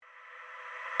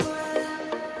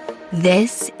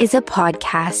This is a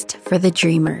podcast for the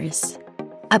dreamers,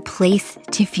 a place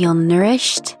to feel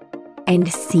nourished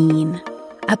and seen,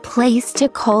 a place to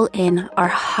call in our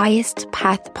highest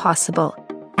path possible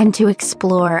and to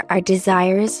explore our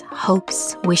desires,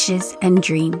 hopes, wishes, and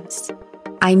dreams.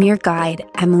 I'm your guide,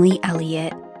 Emily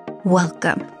Elliott.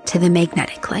 Welcome to the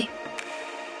Magnetic Life.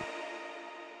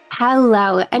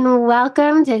 Hello, and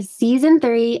welcome to Season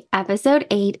 3, Episode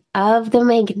 8 of the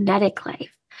Magnetic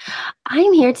Life.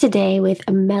 I'm here today with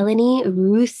Melanie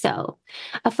Rousseau,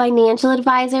 a financial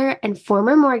advisor and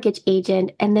former mortgage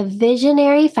agent and the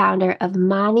visionary founder of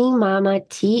Money Mama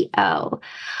TO.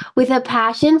 With a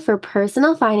passion for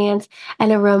personal finance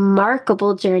and a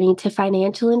remarkable journey to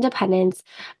financial independence,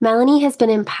 Melanie has been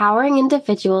empowering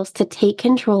individuals to take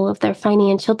control of their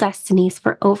financial destinies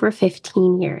for over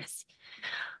 15 years.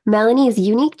 Melanie's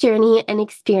unique journey and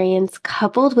experience,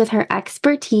 coupled with her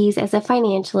expertise as a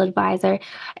financial advisor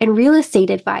and real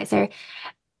estate investor,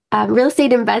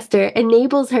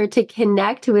 enables her to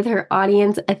connect with her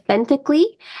audience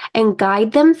authentically and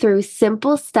guide them through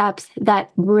simple steps that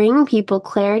bring people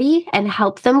clarity and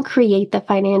help them create the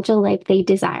financial life they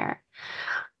desire.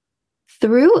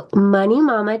 Through Money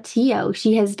Mama TO,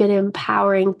 she has been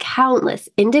empowering countless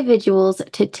individuals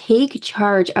to take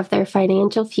charge of their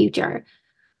financial future.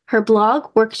 Her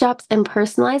blog, workshops, and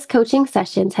personalized coaching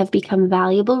sessions have become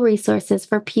valuable resources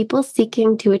for people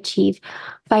seeking to achieve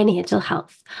financial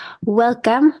health.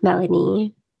 Welcome,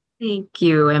 Melanie. Thank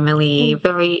you, Emily.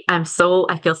 I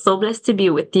feel so blessed to be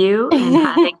with you and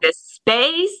having this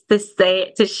space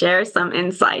to share some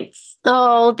insights.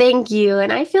 Oh, thank you.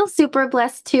 And I feel super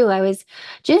blessed too. I was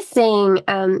just saying,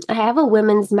 I have a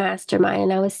women's mastermind,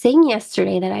 and I was saying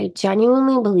yesterday that I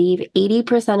genuinely believe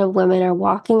 80% of women are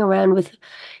walking around with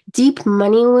deep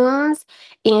money wounds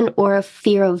and or a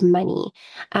fear of money.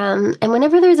 And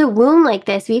whenever there's a wound like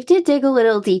this, we have to dig a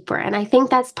little deeper. And I think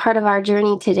that's part of our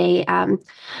journey today,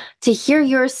 to hear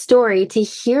your story, to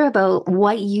hear about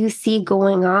what you see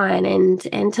going on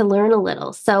and to learn a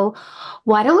little. So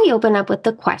why don't we open up with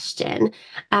the question?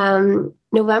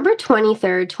 November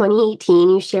 23rd, 2018,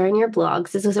 you share in your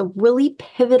blogs, this was a really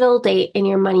pivotal date in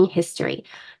your money history.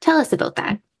 Tell us about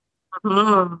that.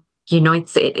 Mm-hmm. You know,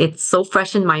 it's so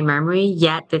fresh in my memory,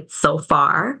 yet it's so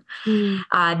far.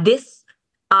 This,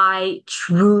 I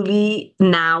truly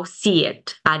now see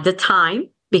it at the time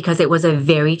because it was a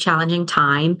very challenging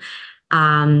time.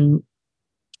 I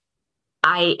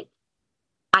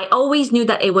always knew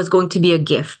that it was going to be a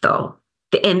gift, though,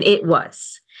 and it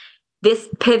was. This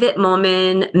pivot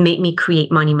moment made me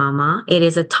create Money Mama. It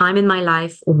is a time in my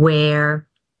life where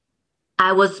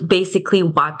I was basically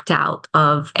wiped out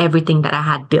of everything that I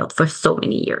had built for so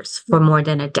many years, for more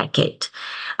than a decade.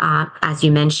 As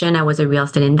you mentioned, I was a real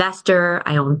estate investor.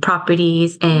 I owned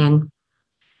properties, and,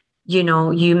 you know,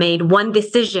 you made one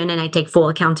decision, and I take full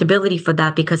accountability for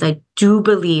that because I do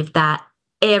believe that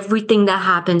everything that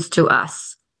happens to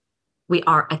us, we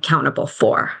are accountable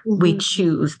for. Mm-hmm. We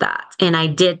choose that. And I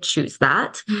did choose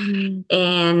that. Mm-hmm.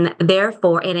 And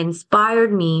therefore, it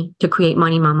inspired me to create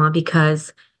Money Mama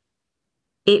because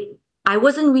I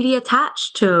wasn't really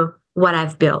attached to what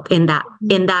I've built in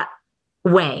that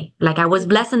way. Like, I was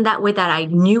blessed in that way that I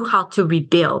knew how to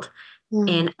rebuild. Mm-hmm.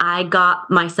 And I got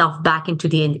myself back into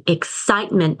the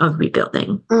excitement of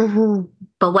rebuilding. Mm-hmm.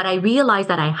 But what I realized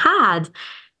that I had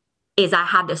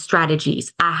the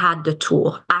strategies. I had the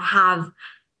tool. I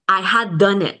had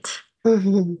done it.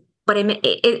 Mm-hmm. But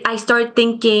I started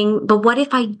thinking, but what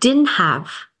if I didn't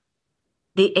have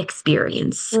the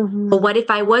experience? Mm-hmm. But what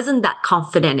if I wasn't that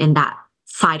confident in that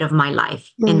side of my life,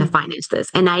 in the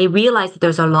finances? And I realized that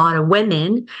there's a lot of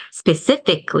women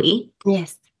specifically.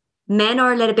 Yes. Men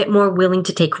are a little bit more willing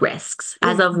to take risks. Mm-hmm.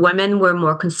 As of women, we're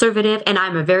more conservative. And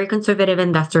I'm a very conservative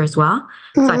investor as well.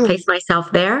 Mm-hmm. So I place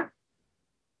myself there.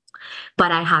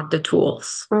 But I had the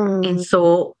tools. Mm-hmm. And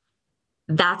so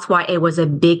that's why it was a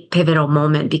big pivotal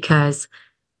moment, because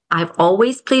I've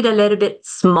always played a little bit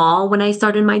small when I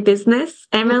started my business,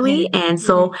 Emily. Mm-hmm. And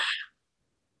so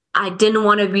I didn't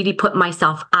want to really put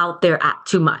myself out there at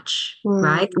too much,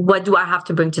 right? What do I have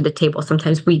to bring to the table?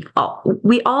 Sometimes we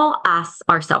all ask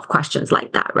ourselves questions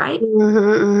like that, right?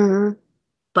 Mm-hmm.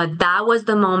 But that was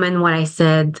the moment when I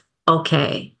said,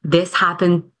 okay, this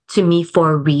happened to me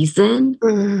for a reason.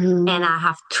 Mm-hmm. And I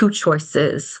have two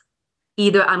choices.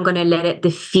 Either I'm going to let it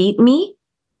defeat me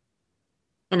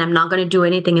and I'm not going to do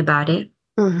anything about it.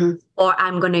 Mm-hmm. Or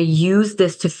I'm going to use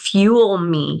this to fuel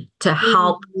me to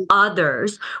help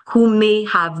others who may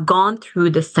have gone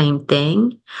through the same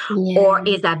thing, or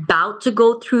is about to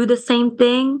go through the same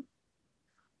thing,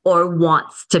 or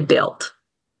wants to build.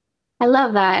 I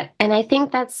love that. And I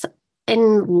think that's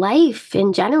in life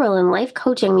in general, in life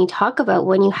coaching, we talk about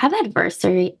when you have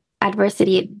adversity,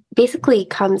 it basically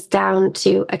comes down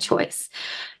to a choice.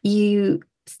 You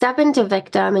step into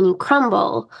victim and you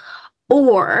crumble,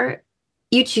 or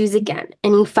you choose again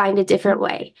and you find a different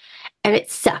way. And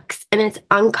it sucks and it's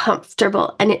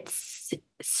uncomfortable and it's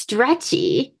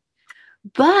stretchy,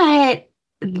 but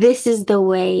this is the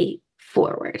way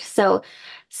forward. So,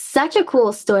 such a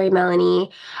cool story, Melanie.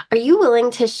 Are you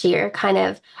willing to share kind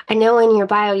of? I know in your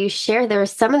bio you share there are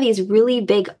some of these really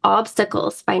big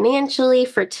obstacles financially,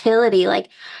 fertility. Like,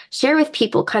 share with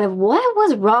people kind of what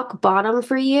was rock bottom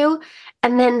for you,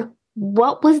 and then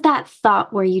what was that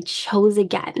thought where you chose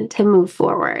again to move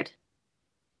forward?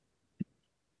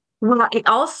 Well, it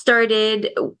all started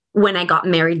when I got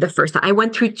married the first time. I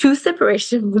went through two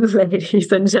separations, ladies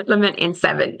and gentlemen, in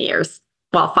 7 years.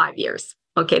 Well, 5 years.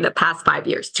 Okay, the past 5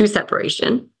 years, two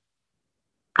separation.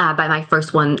 But my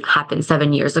first one happened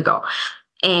 7 years ago.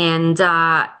 And,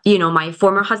 my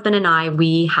former husband and I,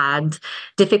 we had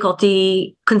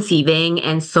difficulty conceiving.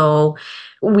 And so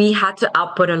we had to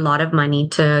output a lot of money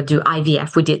to do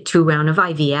IVF. We did 2 rounds of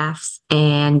IVFs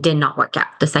and did not work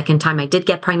out. The second time I did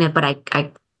get pregnant, but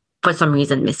I for some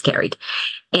reason miscarried.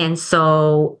 And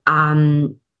so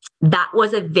that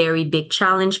was a very big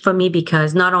challenge for me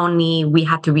because not only we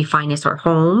had to refinance our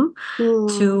home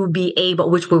Mm, to be able,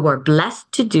 which we were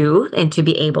blessed to do and to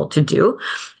be able to do,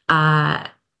 uh,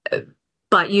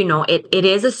 but it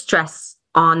is a stress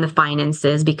on the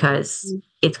finances because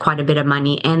it's quite a bit of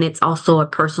money and it's also a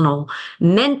personal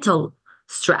mental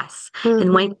stress. And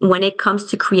mhm, when it comes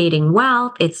to creating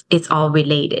wealth, it's all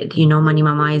related. Money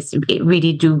Mama is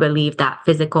really do believe that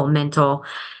physical, mental,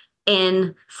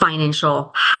 and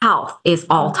financial health is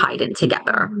all mhm, tied in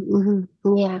together. mhm.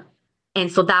 Yeah.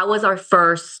 And so that was our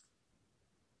first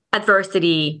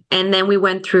adversity. And then we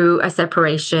went through a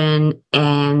separation.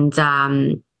 And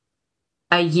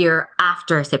a year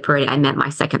after I separated, I met my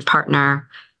second partner,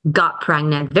 got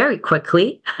pregnant very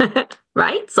quickly,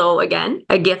 right? So again,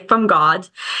 a gift from God.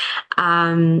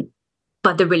 Um,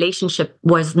 but the relationship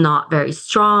was not very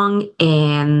strong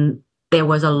and there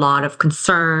was a lot of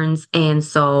concerns. And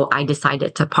so I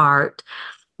decided to part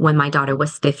when my daughter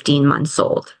was 15 months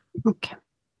old. Okay.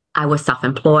 I was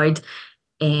self-employed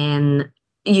and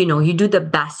you do the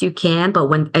best you can, but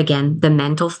when again the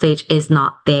mental stage is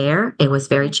not there, it was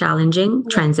very challenging Yeah.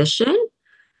 transition.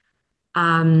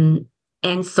 Um,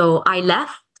 and so I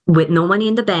left with no money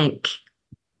in the bank,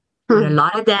 with a Hmm.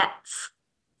 lot of debts,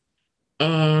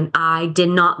 and I did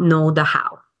not know the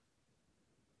how.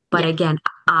 But Yeah. again,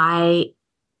 I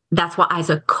that's why as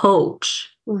a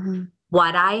coach, Mhm,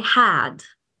 what I had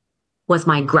was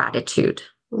my gratitude.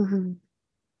 mhm.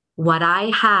 What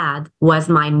I had was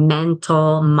my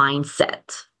mental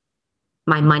mindset,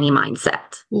 my money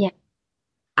mindset. Yeah.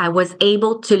 I was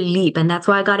able to leap, and that's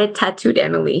why I got it tattooed,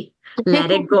 Emily. Let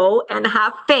it go and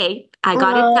have faith. I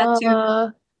got it tattooed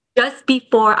Uh, just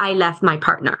before I left my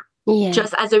partner, yeah.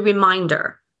 just as a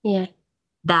reminder Yeah.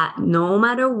 that no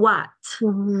matter what,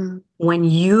 Mhm, when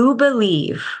you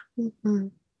believe,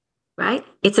 mhm. right?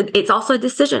 It's also a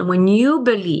decision. When you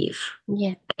believe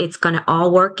Yeah. it's gonna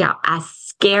all work out, as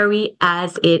scary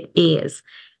as it is.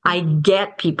 I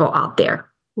get people out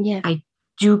there. Yeah. I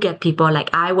do get people like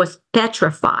I was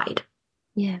petrified.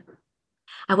 Yeah.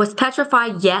 I was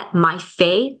petrified, yet my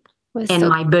faith Was and so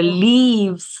my cool.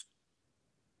 beliefs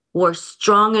were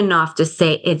strong enough to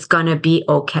say it's gonna be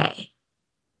okay.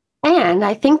 And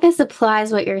I think this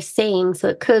applies what you're saying. So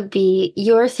it could be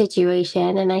your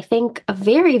situation. And I think a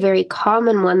very, very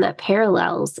common one that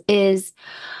parallels is,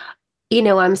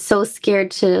 I'm so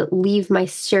scared to leave my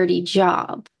sturdy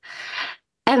job.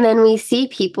 And then we see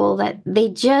people that they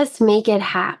just make it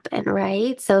happen,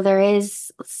 right? So there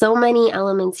is so many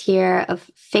elements here of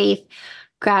faith,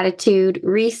 gratitude,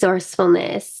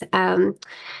 resourcefulness.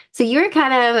 So you're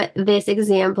kind of this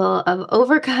example of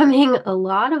overcoming a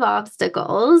lot of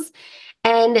obstacles.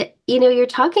 And, you're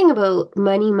talking about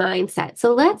money mindset.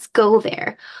 So let's go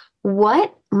there.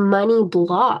 What money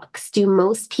blocks do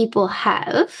most people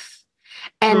have?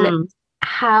 And Mm,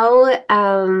 how,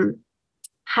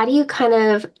 how do you kind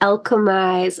of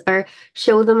alchemize or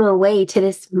show them a way to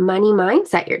this money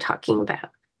mindset you're talking about?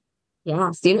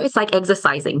 yes, it's like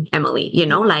exercising, Emily.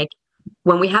 Yeah. Like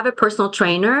when we have a personal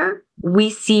trainer, we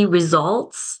see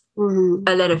results Mhm.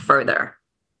 a little further,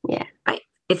 Yeah. right?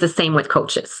 It's the same with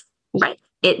coaches, Yeah. right?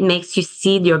 It makes you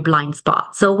see your blind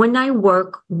spot. So when I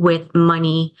work with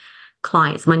money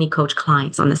clients, money coach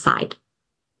clients on the side,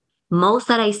 most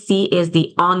that I see is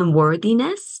the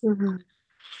unworthiness, Mhm.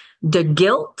 the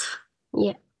guilt,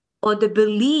 Yeah. or the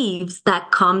beliefs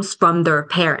that comes from their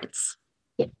parents.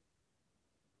 Yeah.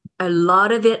 a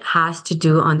lot of it has to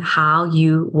do on how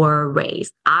you were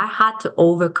raised. I had to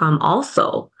overcome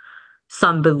also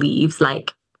some beliefs.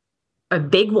 Like a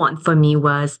big one for me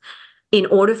was, in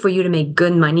order for you to make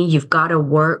good money, you've got to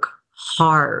work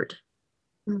hard.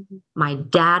 Mm-hmm. My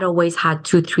dad always had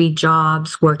 2, 3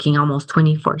 jobs, working almost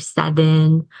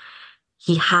 24/7.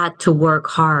 He had to work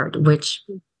hard, which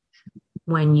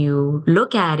when you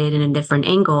look at it in a different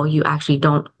angle, you actually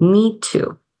don't need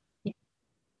to,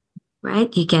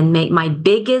 right? You can make, my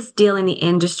biggest deal in the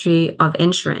industry of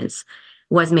insurance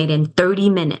was made in 30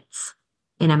 minutes.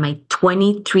 And I made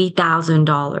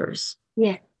 $23,000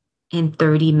 Yeah, in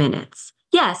 30 minutes.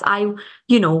 Yes, I,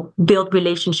 build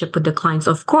relationship with the clients,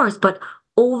 of course, but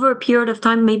over a period of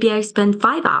time, maybe I spend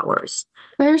 5 hours.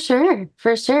 for sure.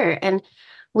 For sure. And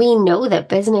we know that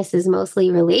business is mostly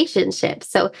relationships.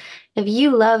 So if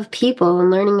you love people and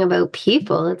learning about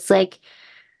people, it's like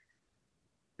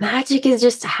magic is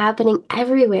just happening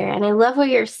everywhere. And I love what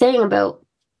you're saying about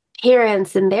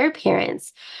parents and their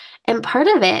parents. And part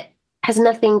of it has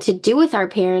nothing to do with our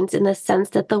parents in the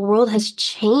sense that the world has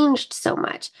changed so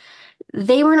much.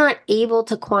 They were not able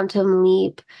to quantum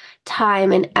leap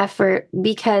time and effort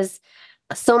because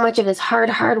so much of this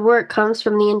hard work comes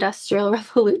from the Industrial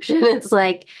Revolution. It's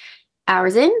like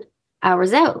hours in,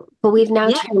 hours out. But we've now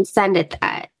Yeah, transcended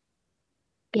that.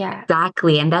 Yeah.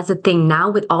 exactly. And that's the thing. Now,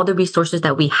 with all the resources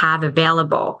that we have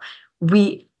available,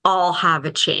 we all have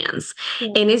a chance. Yeah.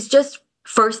 And it's just,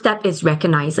 first step is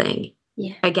recognizing.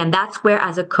 Yeah. Again, that's where,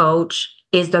 as a coach,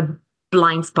 is the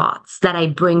blind spots that I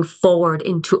bring forward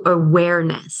into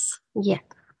awareness Yeah.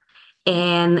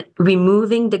 and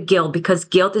removing the guilt, because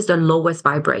guilt is the lowest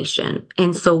vibration.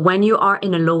 And so when you are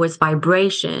in the lowest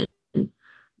vibration,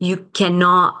 you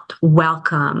cannot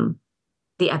welcome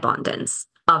the abundance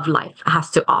of life has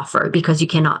to offer, because you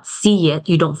cannot see it.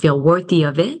 You don't feel worthy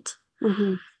of it.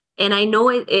 Mm-hmm. And I know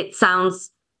it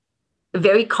sounds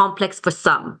very complex for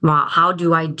some. Wow, how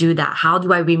do I do that? How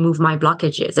do I remove my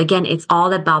blockages? Again, it's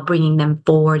all about bringing them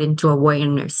forward into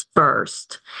awareness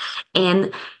first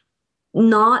and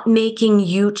not making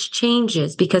huge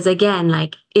changes. Because again,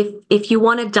 like if you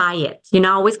want to diet, I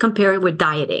always compare it with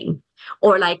dieting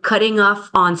or like cutting off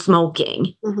on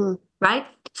smoking, Mm-hmm. right?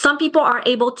 Some people are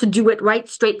able to do it right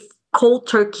straight, cold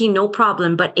turkey, no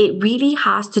problem. But it really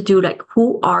has to do, like,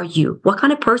 who are you? What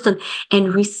kind of person?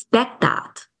 And respect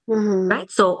that. Mm-hmm. Right?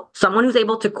 So someone who's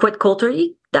able to quit cold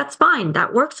turkey, that's fine.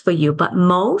 That works for you. But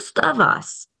most of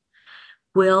us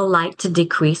will like to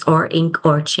decrease or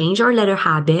change our letter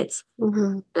habits,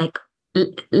 Mm-hmm. like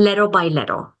little by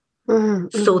little. So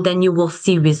Mm-hmm. then you will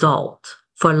see result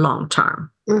for long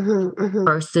term Mm-hmm. Mm-hmm.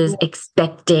 versus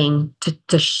expecting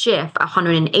to shift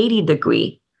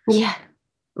 180-degree, Yeah.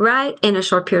 right? In a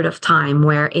short period of time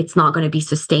where it's not going to be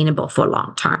sustainable for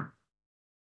long term.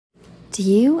 Do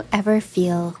you ever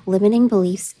feel limiting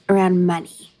beliefs around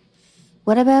money?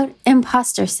 What about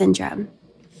imposter syndrome?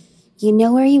 You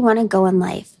know where you want to go in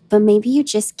life, but maybe you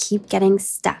just keep getting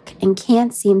stuck and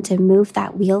can't seem to move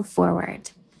that wheel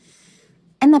forward.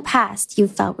 In the past,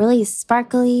 you've felt really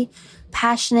sparkly,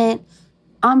 passionate,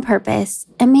 on purpose,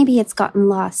 and maybe it's gotten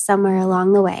lost somewhere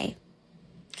along the way.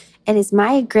 It is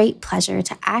my great pleasure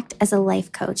to act as a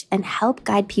life coach and help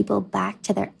guide people back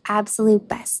to their absolute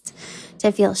best,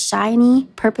 to feel shiny,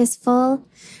 purposeful,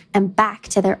 and back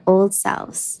to their old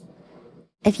selves.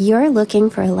 If you're looking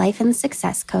for a life and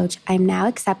success coach, I'm now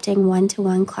accepting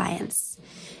one-to-one clients.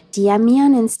 DM me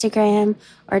on Instagram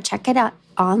or check it out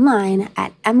online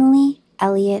at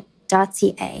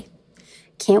emilyelliott.ca.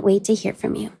 Can't wait to hear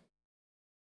from you.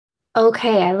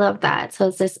 Okay, I love that. So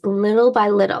it's this little by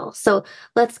little. So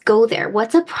let's go there.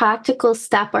 What's a practical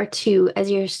step or two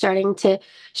as you're starting to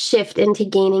shift into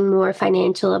gaining more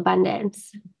financial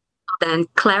abundance? Then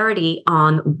clarity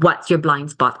on what your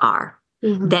blind spots are.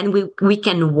 Mm-hmm. Then we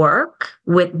can work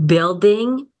with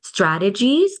building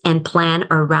strategies and plan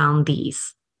around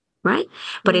these, right?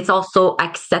 But it's also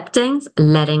acceptance,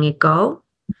 letting it go,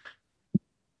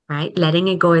 right? Letting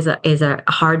it go is a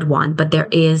hard one, but there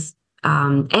is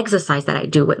exercise that I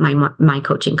do with my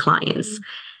coaching clients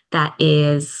that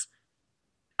is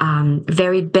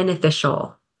very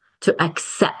beneficial to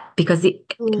accept, because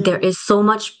there is so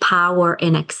much power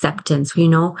in acceptance.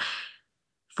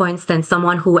 For instance,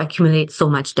 someone who accumulates so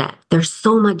much debt, there's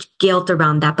so much guilt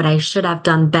around that, but I should have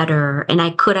done better and I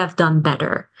could have done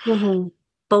better. Mm-hmm.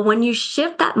 But when you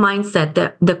shift that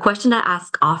mindset, the question I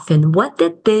ask often, what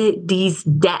did these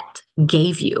debt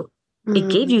gave you? Mm-hmm. It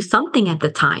gave you something at the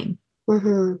time.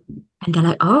 Mm-hmm. And they're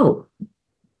like, oh,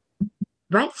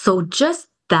 right. So just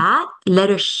that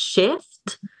little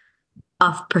shift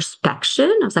of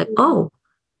perspective, I was like, oh,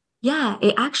 yeah,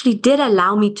 it actually did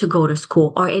allow me to go to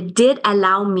school, or it did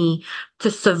allow me to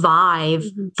survive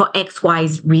Mhm. for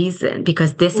XY's reason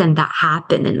because this and that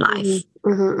happened in Mhm. life.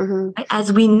 Mhm. Mhm. Right?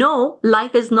 As we know,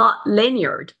 life is not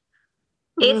linear.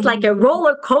 It's like a Mhm.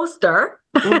 roller coaster,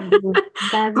 Mhm.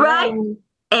 That's right?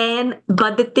 right.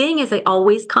 But the thing is, it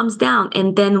always comes down.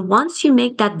 And then once you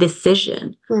make that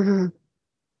decision Mhm.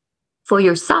 for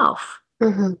yourself,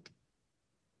 Mhm.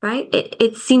 right?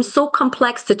 It seems so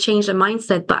complex to change the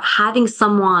mindset, but having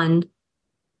someone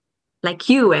like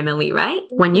you, Emily, right?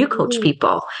 When you coach Mhm.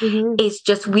 people, Mhm. it's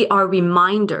just we are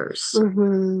reminders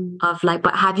Mhm. of like,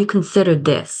 but have you considered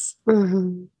this?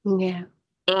 Mhm. Yeah.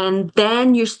 And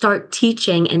then you start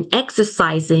teaching and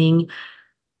exercising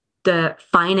the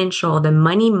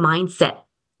money mindset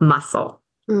muscle.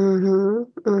 Mhm.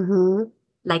 Mhm.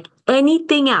 Like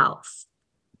anything else,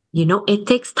 it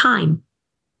takes time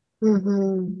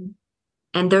Mhm.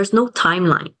 and there's no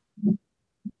timeline.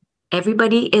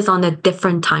 Everybody is on a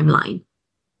different timeline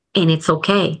and it's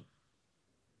okay.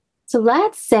 So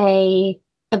let's say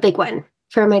a big one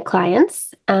for my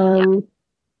clients. Yeah.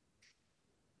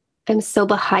 I'm so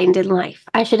behind in life.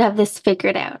 I should have this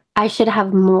figured out. I should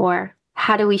have more.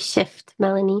 How do we shift,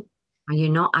 Melanie?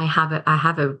 I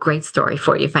have a great story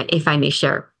for you if I may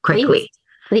share Please, quickly.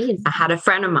 please. I had a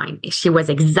friend of mine. She was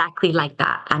exactly like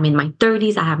that. I'm in my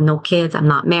 30s. I have no kids. I'm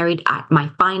not married. My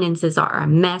finances are a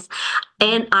mess.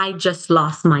 And I just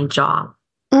lost my job.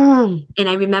 Mm. And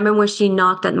I remember when she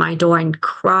knocked at my door and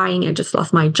crying, I just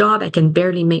lost my job. I can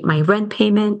barely make my rent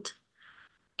payment.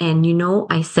 And,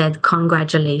 I said,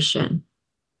 congratulations.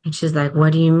 And she's like,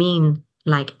 what do you mean?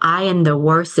 Like, I am the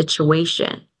worst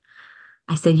situation.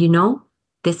 I said,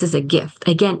 this is a gift.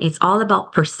 Again, it's all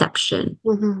about perception.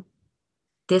 Mhm.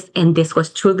 This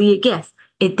was truly a gift.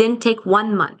 It didn't take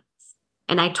 1 month.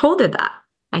 And I told her that.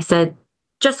 I said,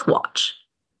 just watch.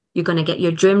 You're going to get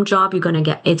your dream job.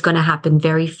 It's going to happen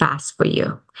very fast for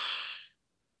you.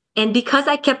 And because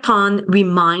I kept on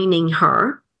reminding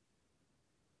her,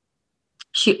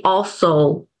 she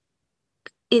also,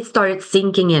 it started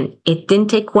sinking in. It didn't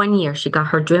take 1 year. She got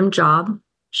her dream job.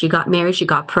 She got married. She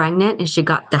got pregnant and she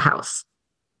got the house.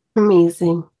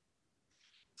 Amazing.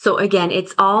 So again,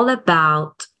 it's all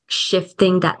about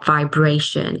shifting that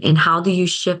vibration. And how do you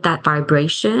shift that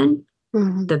vibration?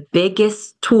 Mhm. The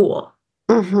biggest tool,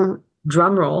 Mhm.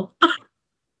 drum roll.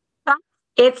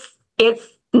 It's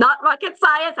not rocket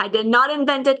science. I did not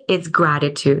invent it. It's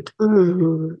gratitude.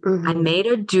 Mhm. I Mhm. made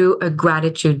her do a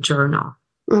gratitude journal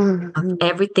of Mhm.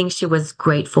 everything she was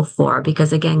grateful for.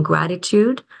 Because again,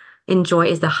 gratitude and joy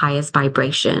is the highest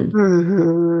vibration.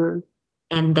 Mhm.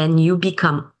 And then you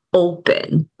become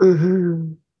open,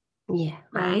 Mhm. Yeah.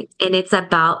 right? And it's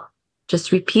about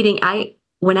just repeating.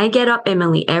 When I get up,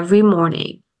 Emily, every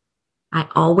morning, I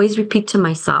always repeat to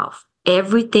myself,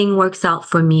 everything works out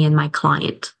for me and my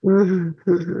client. Mhm.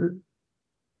 Mhm.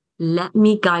 Let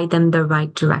me guide them the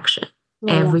right direction. I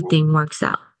love it. Everything works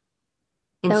out.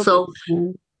 And So so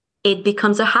beautiful. it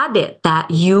becomes a habit that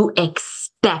you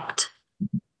expect.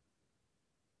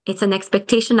 It's an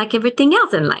expectation like everything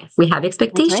else in life. We have That's right.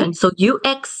 expectations. So you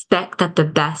expect that the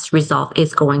best result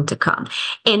is going to come.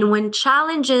 And when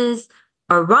challenges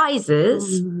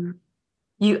arises, Mhm.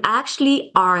 you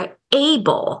actually are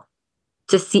able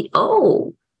to see,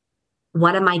 oh,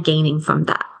 what am I gaining from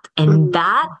that? And Mhm.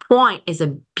 that point is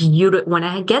a beautiful, when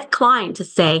I get client to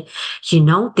say,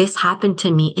 this happened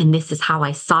to me and this is how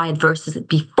I saw it versus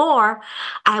before,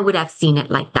 I would have seen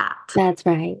it like that. That's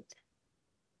right.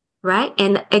 Right.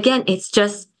 And again, it's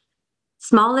just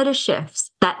small little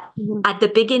shifts that Mhm. at the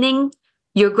beginning,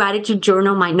 your gratitude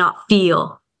journal it might not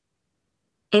feel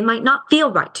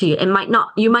right to you.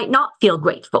 You might not feel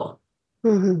grateful.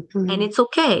 Mhm. And Mhm. it's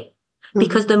okay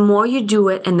because Mhm. the more you do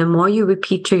it and the more you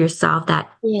repeat to yourself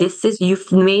that Yeah.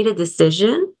 you've made a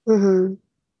decision Mhm.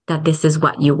 that this is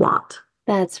what you want.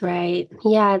 That's right.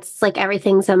 Yeah, it's like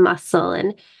everything's a muscle,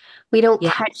 and we don't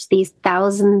Yeah, catch these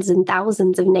thousands and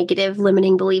thousands of negative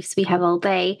limiting beliefs we have all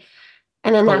day.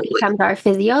 And then that totally. becomes our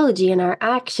physiology and our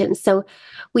actions. So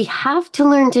we have to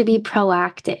learn to be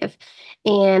proactive.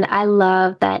 And I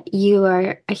love that you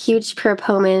are a huge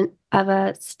proponent of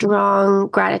a strong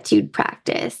gratitude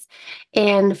practice.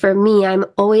 And for me, I'm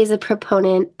always a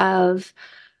proponent of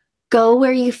go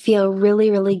where you feel really,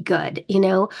 really good.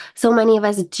 So many of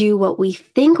us do what we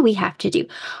think we have to do.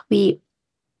 We,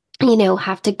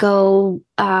 have to go,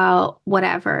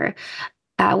 whatever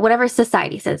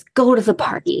society says, go to the Yeah,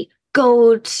 party,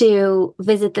 go to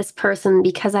visit this person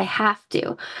because I have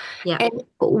to. yeah, And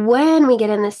when we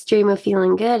get in this stream of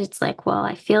feeling good, it's like, well,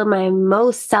 I feel my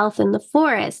most self in the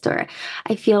forest, or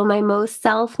I feel my most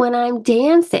self when I'm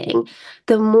dancing.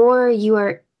 The more you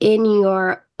are in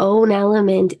your own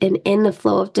element and in the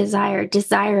flow of desire,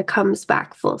 desire comes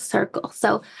back full circle.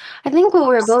 So I think what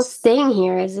we're both saying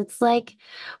here is it's like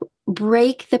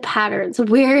break the patterns.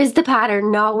 Where is the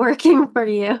pattern not working for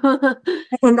you?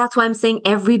 And that's why I'm saying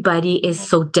everybody is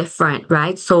so different,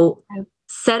 right? So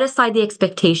set aside the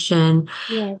expectation.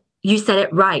 Yeah. You said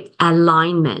it right.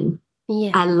 Alignment.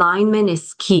 Yeah. Alignment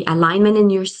is key. Alignment in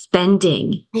your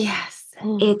spending. Yes.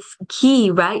 It's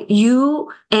key, right?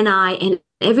 You and I and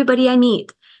everybody I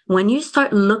meet, when you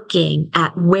start looking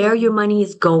at where your money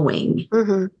is going,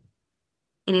 Mm-hmm.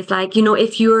 and it's like,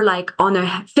 if you're like on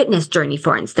a fitness journey,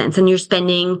 for instance, and you're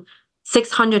spending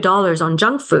 $600 on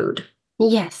junk food,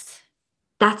 Yes.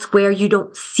 that's where you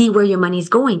don't see where your money's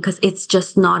going because it's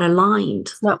just not aligned.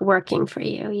 It's not working for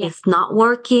you. Yeah. It's not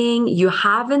working. You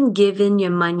haven't given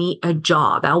your money a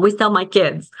job. I always tell my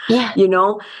kids, Yeah.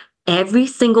 every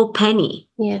single penny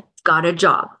Yeah. got a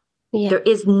job. Yeah. There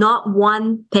is not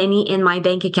one penny in my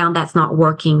bank account that's not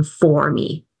working for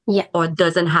me. Yeah. Or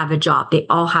doesn't have a job. They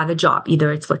all have a job.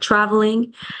 Either it's for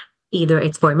traveling, either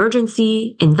it's for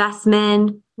emergency,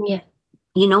 investment, Yeah.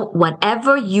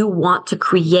 whatever you want to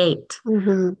create.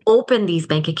 Mm-hmm. Open these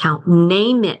bank accounts,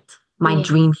 name it my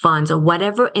dream funds or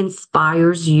whatever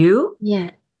inspires you.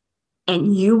 Yeah.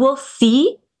 And you will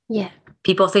see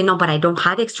people say, no, but I don't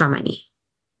have extra money.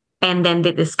 And then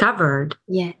they discovered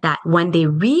that when they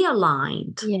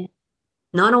realigned,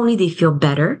 not only they feel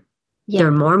better, they're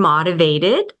more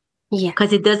motivated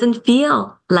because it doesn't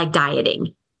feel like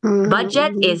dieting. Mm-hmm.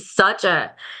 Budget is such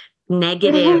a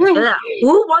negative.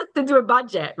 Who wants to do a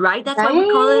budget, right? That's why we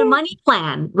call it a money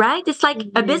plan, right? It's like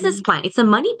a business plan. It's a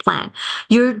money plan.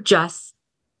 You're just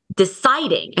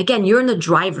deciding. Again, you're in the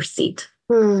driver's seat.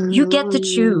 Mm-hmm. You get to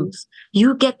choose.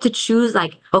 You get to choose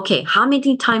like, okay, how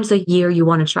many times a year you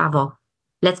want to travel?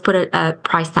 Let's put a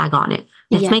price tag on it.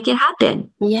 Let's make it happen.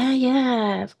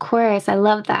 Yeah, of course. I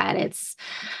love that.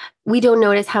 We don't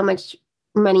notice how much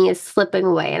money is slipping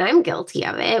away. And I'm guilty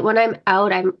of it. When I'm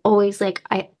out, I'm always like,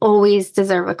 I always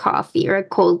deserve a coffee or a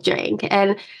cold drink.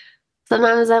 And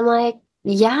sometimes I'm like,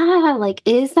 yeah, like,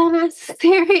 is that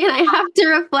necessary? And I have to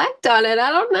reflect on it.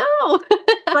 I don't know.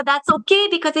 But that's okay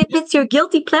because if it's your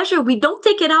guilty pleasure, we don't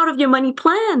take it out of your money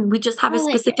plan. We just have a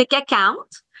specific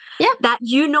account. Yeah. That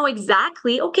you know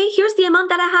exactly, okay, here's the amount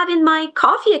that I have in my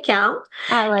coffee account.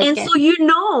 So you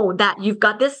know that you've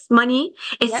got this money,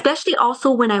 especially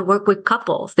also when I work with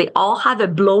couples. They all have a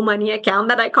blow money account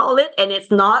that I call it. And it's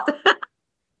not,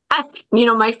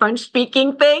 my French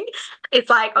speaking thing. It's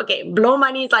like, okay, blow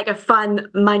money is like a fun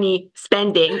money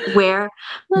spending where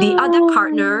the other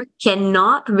partner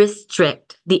cannot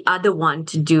restrict the other one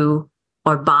to do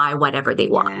or buy whatever they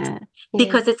want.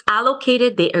 Because it's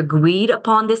allocated, they agreed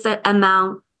upon this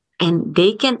amount, and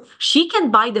she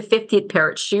can buy the 50th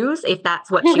pair of shoes if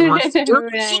that's what she wants to do.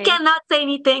 Right. She cannot say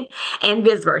anything, and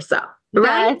vice versa.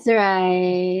 Right? That's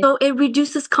right. So it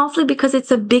reduces conflict because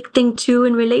it's a big thing too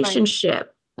in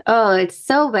relationship. Right. Oh, it's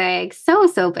so big.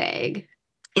 So big.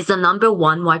 It's the number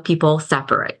one why people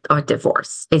separate or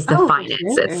divorce is the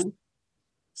finances. Sure.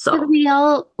 So we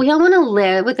all want to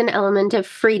live with an element of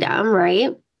freedom,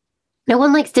 right? No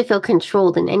one likes to feel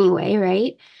controlled in any way,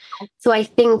 right? So I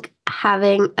think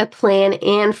having a plan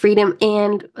and freedom,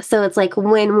 and so it's like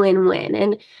win-win-win.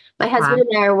 And my husband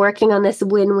and I are working on this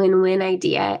win-win-win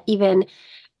idea. Even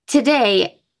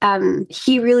today,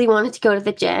 he really wanted to go to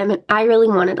the gym, and I really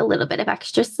wanted a little bit of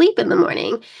extra sleep in the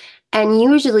morning. And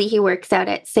usually he works out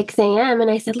at 6 a.m. And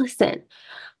I said, listen,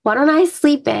 why don't I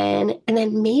sleep in and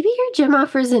then maybe your gym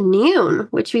offers a noon,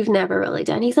 which we've never really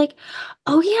done. He's like,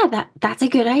 oh yeah, that's a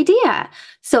good idea.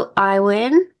 So I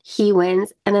win, he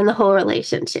wins, and then the whole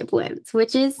relationship wins,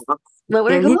 which is what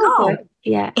we're going for.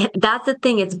 Yeah. That's the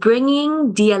thing. It's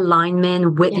bringing the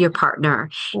alignment with your partner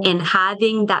and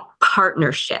having that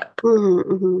partnership,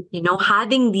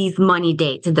 having these money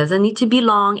dates. It doesn't need to be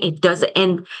long. It doesn't.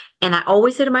 And I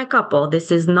always say to my couple,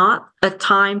 this is not a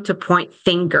time to point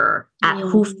finger at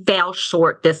who fell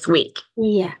short this week.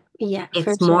 Yeah.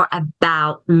 It's more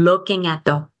about looking at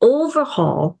the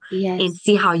overhaul and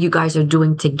see how you guys are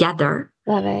doing together.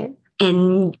 Love it.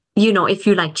 And, if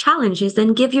you like challenges,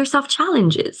 then give yourself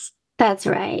challenges. That's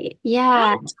right.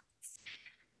 Yeah.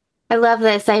 I love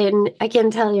this. I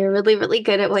can tell you're really, really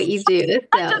good at what you do.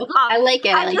 So I like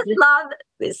it. I just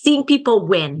love seeing people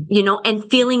win,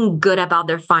 and feeling good about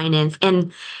their finance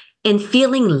and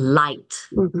feeling light.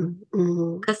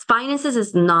 Because finances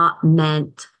is not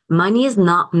meant, money is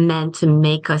not meant to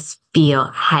make us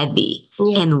feel heavy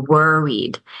and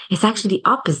worried. It's actually the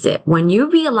opposite. When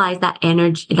you realize that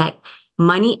energy, that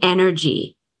money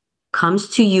energy comes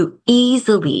to you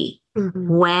easily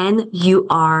when you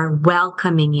are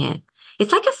welcoming it.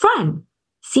 It's like a friend.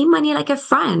 See money like a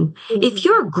friend. If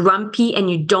you're grumpy and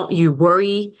you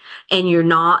worry and you're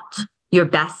not your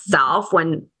best self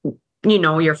when,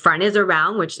 your friend is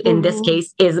around, which in this Mhm.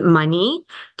 case is money,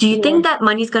 do you Yeah, think that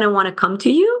money's going to want to come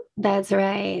to you? that's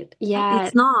right. Yeah,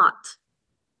 It's not.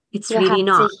 It's you really have to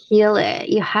not. heal it.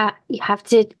 You have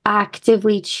to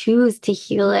actively choose to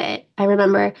heal it. I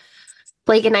remember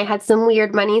Blake and I had some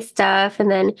weird money stuff, and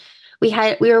then we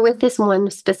were with this one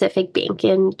specific bank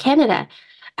in Canada,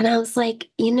 and I was like,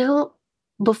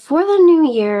 before the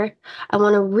new year, I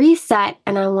want to reset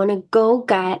and I want to go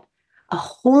get a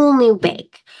whole new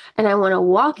bank. And I want to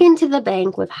walk into the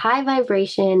bank with high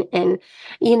vibration and,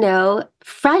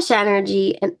 fresh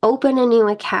energy and open a new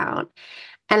account.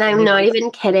 And I'm not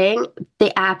even kidding.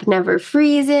 The app never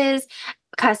freezes.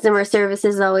 Customer service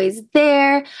is always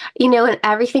there, and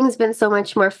everything's been so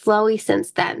much more flowy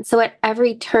since then. So at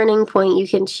every turning point, you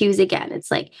can choose again.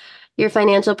 It's like your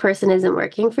financial person isn't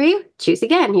working for you, choose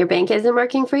again. Your bank isn't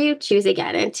working for you, choose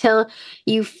again until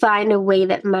you find a way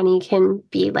that money can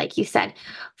be, like you said,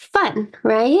 fun,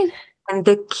 right? And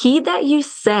the key that you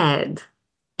said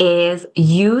is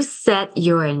you set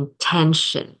your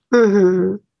intention.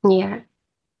 Yeah.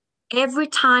 Every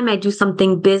time I do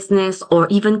something business or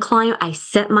even client, I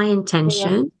set my Yeah.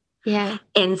 intention. Yeah.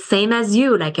 And same as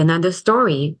you, like another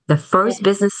story, the Yeah. first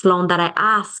business loan that I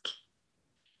asked,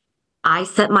 I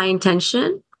set my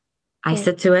intention. I Yeah.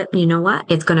 said to it, you know what?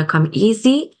 It's going to come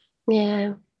easy.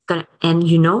 Yeah.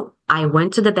 And I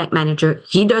went to the bank manager.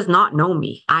 He does not know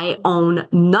me. I own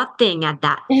nothing at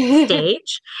that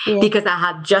stage Yeah. because I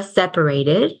had just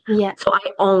separated. Yeah. So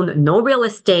I owned no real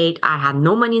estate. I had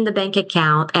no money in the bank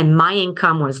account and my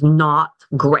income was not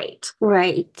great.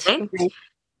 Right. Okay. Right.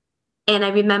 And I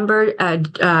remember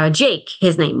Jake,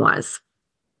 his name was.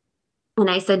 And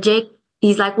I said, Jake,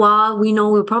 he's like, well, we know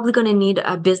we're probably going to need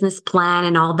a business plan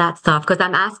and all that stuff because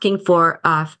I'm asking for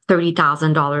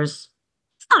 $30,000.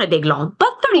 It's not a big loan, but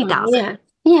Oh, 30,000. yeah.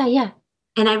 Yeah. Yeah.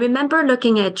 And I remember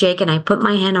looking at Jake and I put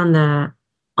my hand on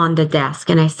the desk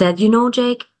and I said,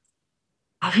 Jake,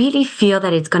 I really feel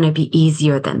that it's going to be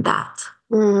easier than that.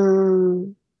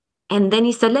 Mm. And then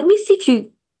he said, let me see if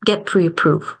you get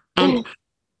pre-approved. And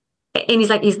he's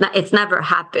like, it's never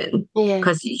happened Yeah.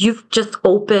 because you've just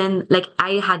opened, like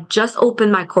I had just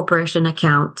opened my corporation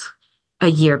account a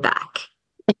year back.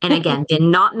 And again, did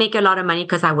not make a lot of money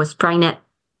because I was pregnant,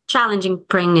 challenging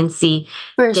pregnancy,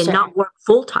 For did sure. not work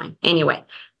full time anyway.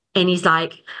 And he's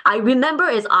like, I remember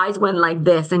his eyes went like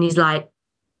this. And he's like,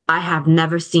 I have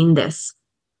never seen this.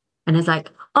 And it's like,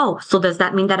 oh, so does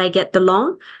that mean that I get the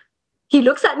loan? He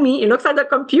looks at me, he looks at the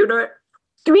computer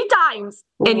 3 times.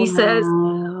 And he says,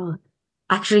 Wow.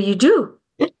 actually, you do.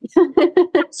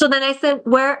 So then I said,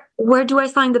 where do I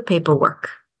sign the paperwork?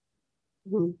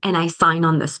 And I sign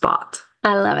on the spot.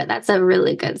 I love it. That's a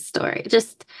really good story.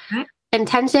 Just Right.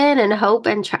 intention and hope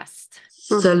and trust.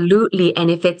 Absolutely. And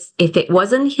if it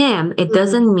wasn't him, it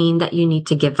doesn't mean that you need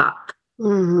to give up.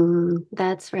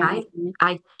 That's right. Right?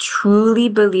 I truly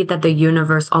believe that the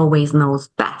universe always knows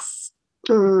best.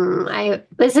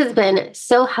 This has been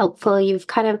so helpful. You've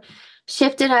kind of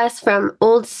shifted us from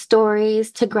old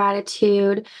stories to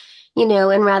gratitude,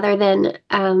 and rather than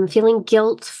feeling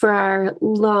guilt for our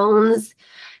loans,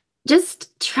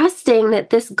 just trusting that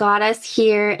this got us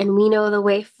here and we know the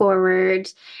way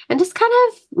forward, and just kind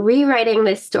of rewriting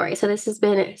this story. So this has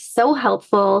been so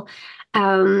helpful.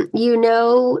 You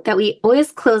know that we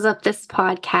always close up this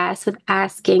podcast with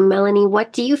asking, Melanie,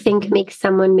 what do you think makes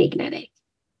someone magnetic?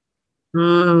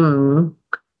 Mm,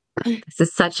 this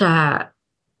is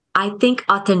I think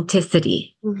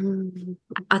authenticity. Mm-hmm.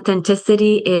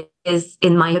 Authenticity is,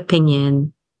 in my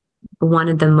opinion, one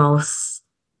of the most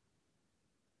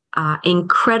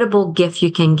incredible gift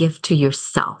you can give to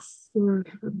yourself.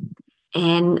 Mm-hmm.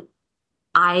 And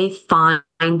I find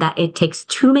that it takes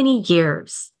too many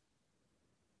years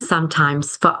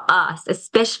sometimes for us,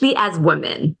 especially as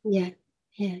women, Yeah.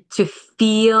 Yeah. to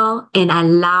feel and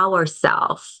allow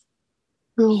ourselves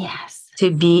Yes.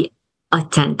 to be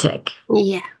authentic.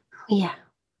 Yeah. Yeah.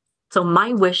 So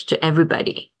my wish to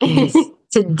everybody is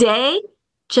today,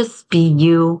 just be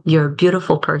you. You're a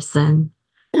beautiful person.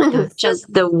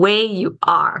 Just the way you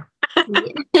are.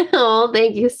 Oh,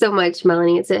 thank you so much,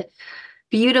 Melanie. It's a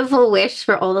beautiful wish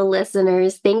for all the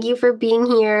listeners. Thank you for being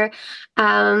here.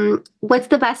 What's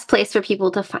the best place for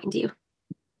people to find you?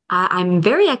 I'm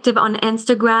very active on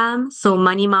Instagram. So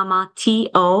Money Mama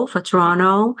TO for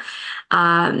Toronto,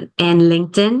 and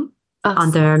LinkedIn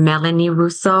under Melanie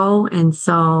Rousseau. And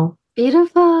so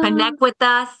beautiful. Connect with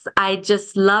us. I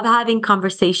just love having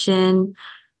conversation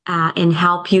and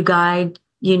help you guide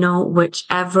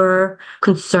whichever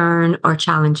concern or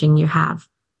challenging you have.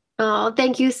 Oh,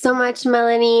 thank you so much,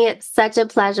 Melanie. It's such a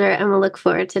pleasure, and we'll look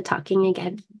forward to talking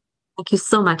again. Thank you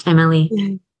so much,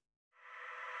 Emily.